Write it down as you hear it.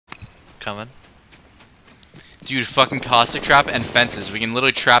Coming. Dude, fucking caustic trap and fences. We can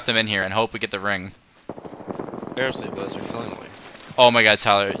literally trap them in here and hope we get the ring. Seriously, Buzz, you're feeling me. Oh my god,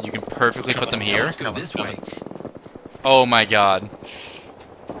 Tyler, you can perfectly put them here. Let's go this way. Oh my god.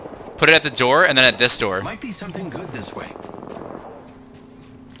 Put it at the door and then at this door. Might be something good this way.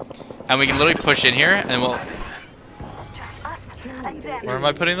 And we can literally push in here and then we'll... Where am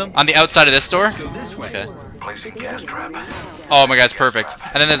I putting them? On the outside of this door? Let's go this way. Okay. Placing gas trap. Oh my god, it's perfect.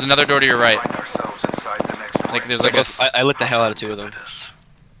 And then there's another door to your right. Find ourselves inside the next Like ring. there's like a... I lit the hell out of two of them.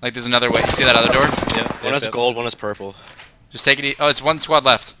 Like there's another way. You see that other door? Yep. One is gold, one is purple. Just take it e- Oh, it's one squad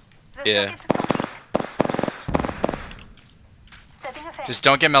left. Yeah. Just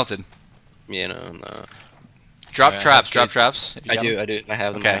don't get melted. Yeah, no. Drop Alright, traps, drop gates. traps. if you I got do, them. I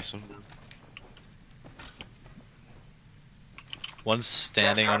have them. Okay. I have some. One's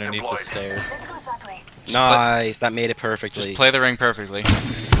standing Gas trap underneath the deployed. stairs. Nice, that made it perfectly. Just play the ring perfectly.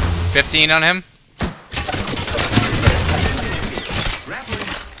 15 on him.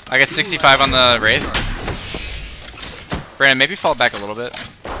 I got 65 on the Wraith. Brandon, maybe fall back a little bit.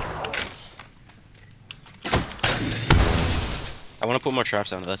 I want to put more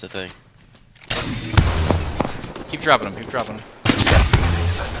traps down, that's the thing. Keep dropping them, keep dropping them.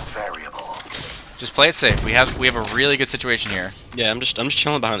 Variable. Just play it safe. We have a really good situation here. Yeah, I'm just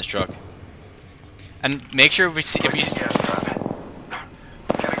chilling behind this truck. And make sure we see if Placing we gas trap.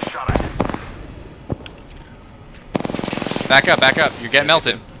 Getting shot at. back up. You're getting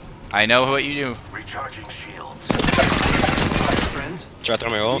melted. I know what you do. Recharging shields. Friends, Try to throw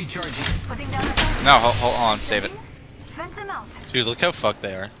my ult. recharging. No, hold on, save it. Dude, look how fucked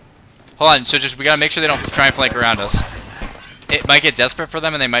they are. Hold on, so just we gotta make sure they don't try and flank around us. It might get desperate for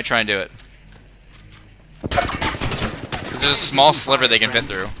them and they might try and do it. 'Cause there's a small sliver they can fit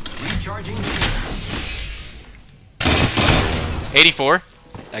through. Recharging. 84.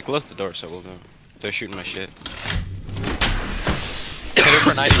 I closed the door, so we'll go. They're shooting my shit. Hit her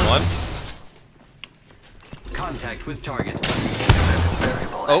for 91. Contact with target.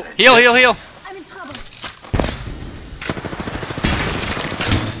 Oh, Heal. I'm in trouble.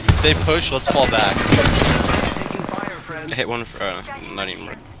 they push. Let's fall back. Taking fire, friends. I hit one for, not even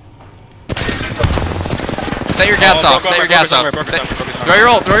right. Set your gas off. Set your gas off. Set- Throw your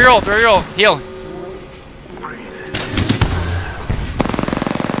ult. Throw your ult. Heal.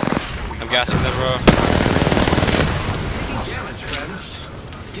 I'm gassing them, bro. Taking damage, friends.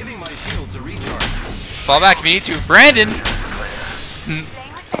 Giving my shields a recharge. Fall back if you need to. Brandon.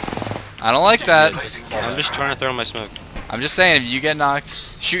 I don't like that. I'm just trying to throw my smoke. I'm just saying, if you get knocked,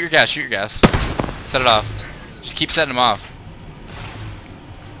 shoot your gas. Set it off. Just keep setting them off.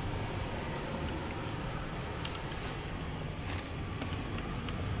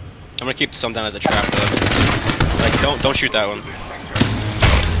 I'm gonna keep some down as a trap though. Like don't shoot that one.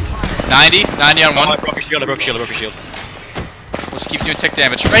 90 on Oh, I one. broke your shield, I broke your shield. Let's keep doing tick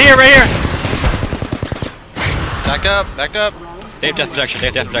damage. Right here. Back up. They have death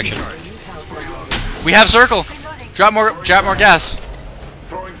protection, We have circle. Drop more gas.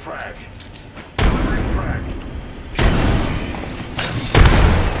 Throwing frag. Throwing frag.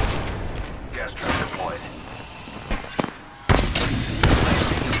 Gas trap deployed.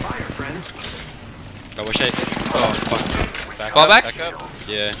 Fire, friends. I wish I. Oh fuck. Fall back? Back up.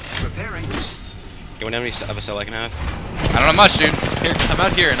 Yeah. Preparing. You want any of a cell I can have? I don't know much, dude. Here, come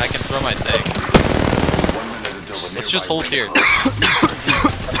out here and I can throw my thing. 1 minute until the Let's just nearby hold ring here. closes.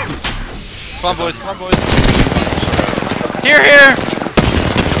 Come on, boys. Here.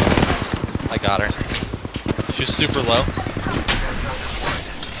 I got her. She's super low.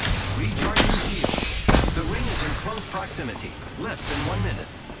 Recharging shield. The ring is in close proximity. Less than 1 minute.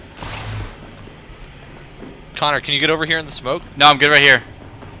 Connor, can you get over here in the smoke? No, I'm good right here.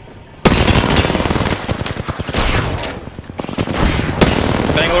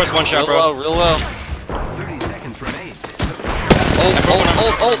 Bangalore's one shot, bro. Real low. 30 seconds remain.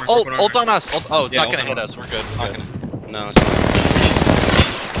 Ult on us. Oh, it's Yeah, not gonna ult hit on us. We're good. It's not gonna. No, it's not.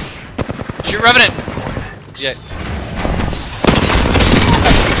 Shoot Revenant. Yeah.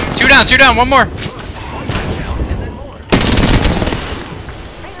 2 down. One more. Down and then more.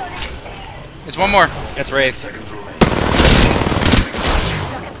 It's one more. It's Wraith. Seconds remain.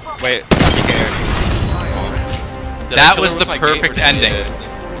 Wait, I think I Did I That kill was her the with my gate or perfect did I hit ending. it?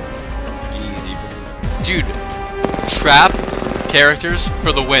 Easy. Dude, trap characters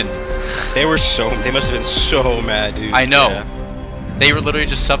for the win. They must have been so mad, dude. I know. Yeah, They were literally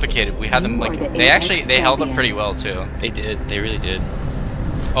just suffocated. We had them You are like the they Apex held up pretty champions. well too. they did. They really did.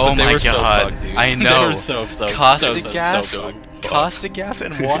 Oh But they my were so god. fucked, dude. I know. They were so Caustic so gas, good. caustic gas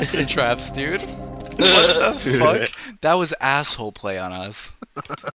and Watson traps, dude. What the fuck? That was asshole play on us.